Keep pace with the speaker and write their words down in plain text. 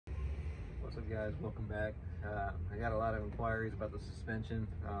guys, welcome back. I got a lot of inquiries about the suspension,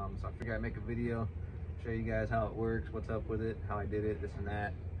 so I figured I'd make a video, show you guys how it works, what's up with it, how I did it, this and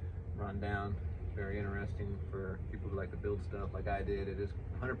that, run down. Very interesting for people who like to build stuff like I did. It is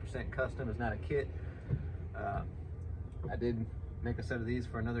 100% custom, it's not a kit. I did make a set of these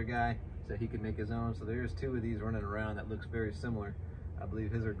for another guy so he could make his own, so there's two of these running around that looks very similar. I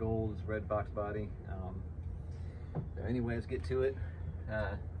believe his are gold, it's red box body. So anyway, let's get to it.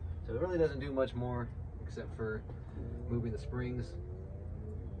 So it really doesn't do much more except for moving the springs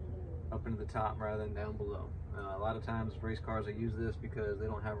up into the top rather than down below. A lot of times race cars will use this because they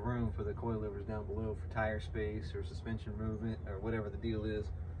don't have room for the coilovers down below for tire space or suspension movement or whatever the deal is.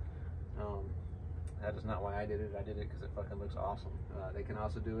 That is not why I did it. I did it because it fucking looks awesome. They can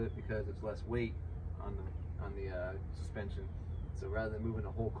also do it because it's less weight on the suspension. So rather than moving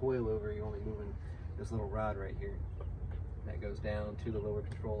a whole coilover, you're only moving this little rod right here that goes down to the lower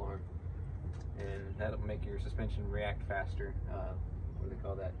control arm, and that'll make your suspension react faster. What do they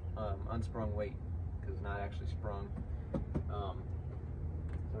call that? Unsprung weight, because it's not actually sprung.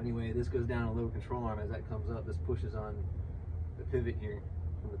 So anyway, this goes down a lower control arm. As that comes up, this pushes on the pivot here.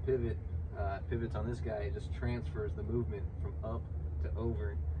 From the pivot, pivots on this guy, it just transfers the movement from up to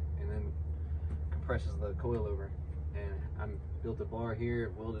over, and then compresses the coilover. And I'm built a bar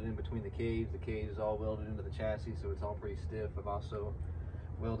here, welded in between the cage. The cage is all welded into the chassis, so it's all pretty stiff. I've also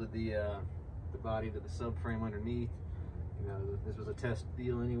welded the body to the subframe underneath. You know, this was a test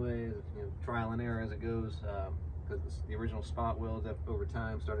deal anyway, you know, trial and error as it goes, because the original spot welds over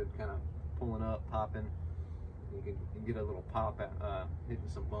time started kind of pulling up, popping. You can get a little pop at, hitting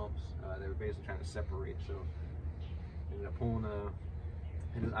some bumps. They were basically trying to separate, so ended up pulling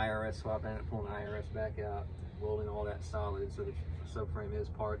his IRS swap, ended up pulling the IRS back out, welding all that solid, so the subframe is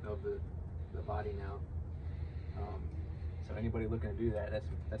part of the body now. So anybody looking to do that,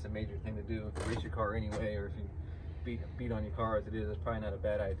 that's a major thing to do. If you race your car anyway, or if you beat on your car as it is, it's probably not a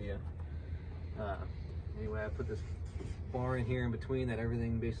bad idea. Anyway, I put this bar in here in between that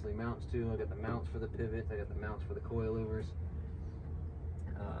everything basically mounts to. I got the mounts for the pivots, I got the mounts for the coilovers.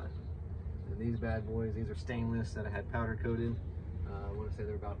 And these bad boys, these are stainless that I had powder coated. I want to say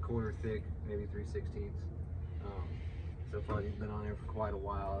they're about a quarter thick, maybe 3/16. So far these have been on there for quite a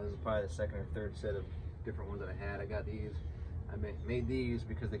while. This is probably the second or third set of different ones that I had. I got these. I made these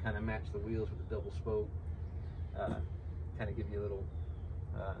because they kind of match the wheels with the double spoke. Kind of give you a little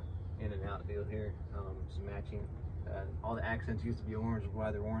in and out deal here. Some matching. All the accents used to be orange,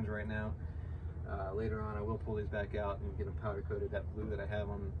 why they're orange right now. Later on I will pull these back out and get them powder coated, that blue that I have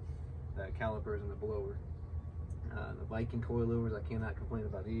on the calipers and the blower. The Viking Coilovers, I cannot complain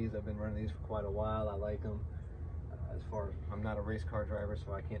about these. I've been running these for quite a while. I like them. As far as, I'm not a race car driver,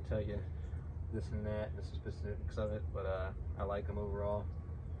 so I can't tell you this and that, the specifics of it, but I like them overall.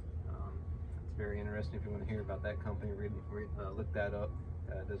 It's very interesting. If you want to hear about that company, look that up.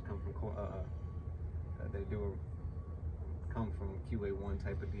 It does come from, come from QA1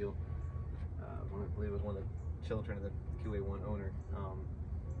 type of deal. I believe it was one of the children of the QA1 owner.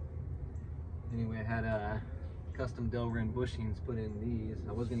 Anyway, I had custom Delrin Bushings put in these.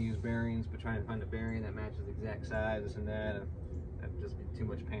 I was going to use bearings, but trying to find a bearing that matches the exact size, this and that, that'd just be too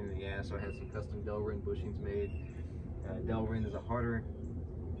much pain in the ass, so I had some custom Delrin Bushings made. Delrin is a harder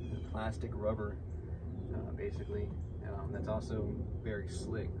plastic rubber, basically. That's also very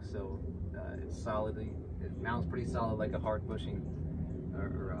slick, so it mounts pretty solid like a hard bushing,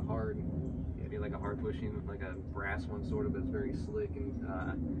 or a hard, maybe like a hard bushing, like a brass one sort of, but it's very slick and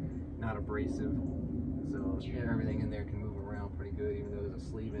not abrasive. So everything in there can move around pretty good, even though there's a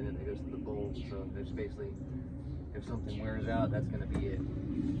sleeve in it that goes to the bolt. So there's basically, if something wears out, that's going to be it.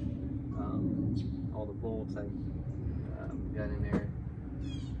 All the bolts I got in there.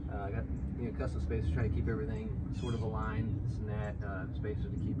 I got custom spacers to try to keep everything sort of aligned, this and that. Spacers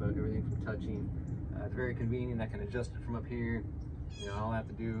to keep everything from touching. It's very convenient. I can adjust it from up here. You know, all I have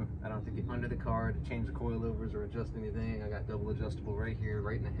to do, I don't have to get under the car to change the coilovers or adjust anything. I got double adjustable right here,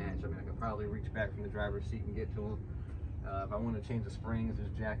 right in the hatch. I mean, I could probably reach back from the driver's seat and get to them. If I want to change the springs,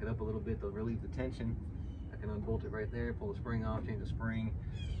 just jack it up a little bit, they'll relieve the tension. I can unbolt it right there, pull the spring off, change the spring.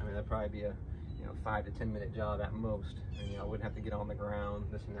 I mean, that'd probably be a 5 to 10 minute job at most. And I wouldn't have to get on the ground,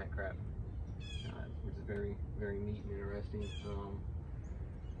 this and that crap, which is very, very neat and interesting.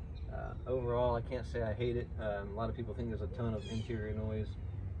 Overall, I can't say I hate it. A lot of people think there's a ton of interior noise.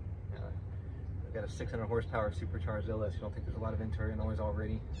 I've got a 600 horsepower supercharged LS. You don't think there's a lot of interior noise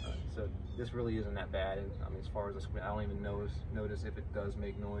already. So this really isn't that bad. And, I mean, as far as this, I don't even notice if it does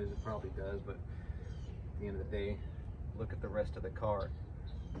make noise. It probably does, but at the end of the day, look at the rest of the car.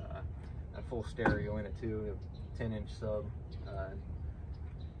 A full stereo in it too, a 10-inch sub.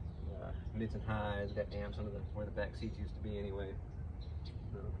 mids and highs, got amps under where the back seats used to be anyway.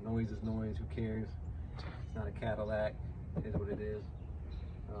 Noise is noise, who cares? It's not a Cadillac, it is what it is.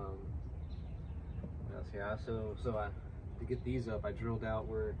 What else here? To get these up, I drilled out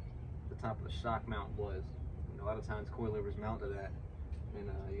where the top of the shock mount was. A lot of times coilovers mount to that, and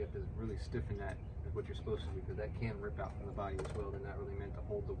you have to really stiffen that, is what you're supposed to do, because that can rip out from the body as well. They're not really meant to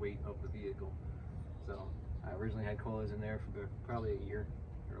hold the weight of the vehicle. So I originally had coilers in there for probably a year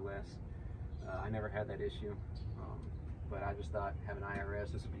or less. I never had that issue, but I just thought having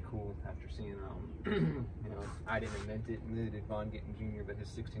IRS, this would be cool after seeing, you know, I didn't invent it, neither did Von Gittin Jr., but his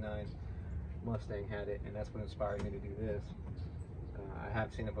 '69 Mustang had it, and that's what inspired me to do this. I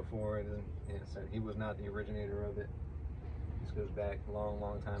have seen it before, and so he was not the originator of it. This goes back a long,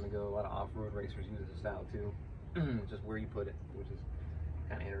 long time ago. A lot of off-road racers use this style too. Just where you put it, which is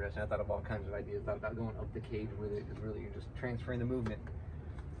kind of interesting. I thought of all kinds of ideas. Thought about going up the cage with it, because really you're just transferring the movement.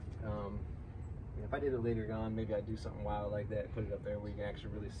 If I did it later on, maybe I'd do something wild like that, put it up there where you can actually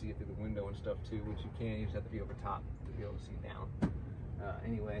really see it through the window and stuff too, which you can. You just have to be over top to be able to see down.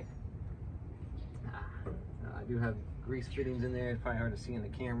 Anyway, I do have grease fittings in there. It's probably hard to see in the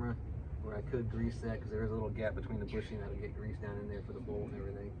camera where I could grease that, because there is a little gap between the bushing that'll get grease down in there for the bolt and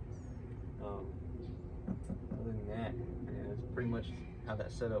everything. Other than that, yeah, it's pretty much how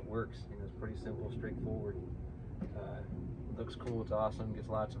that setup works. You know, it's pretty simple, straightforward. Looks cool, it's awesome, gets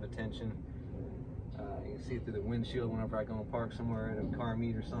lots of attention. You can see it through the windshield whenever I go and park somewhere at a car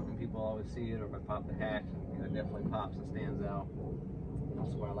meet or something. People always see it, or if I pop the hatch, it definitely pops and stands out.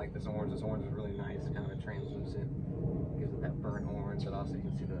 That's why I like this orange. This orange is really nice, kind of translucent. Gives it that burnt orange, but also you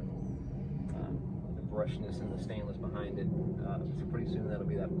can see the brushness and the stainless behind it. So pretty soon that'll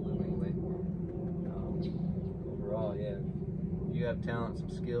be that blue anyway. Overall, yeah, if you have talent, some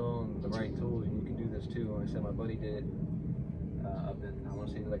skill, and the right tools, you can do this too. Like I said, my buddy did it up in, I want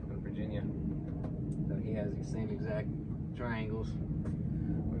to say like up in Virginia. So he has these same exact triangles,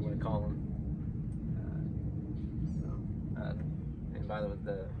 what do you want to call them? And by the way,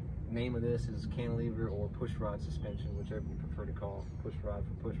 the name of this is cantilever or pushrod suspension, whichever you prefer to call pushrod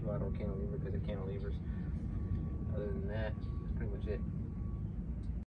for pushrod, or cantilever because it cantilevers. Other than that, that's pretty much it.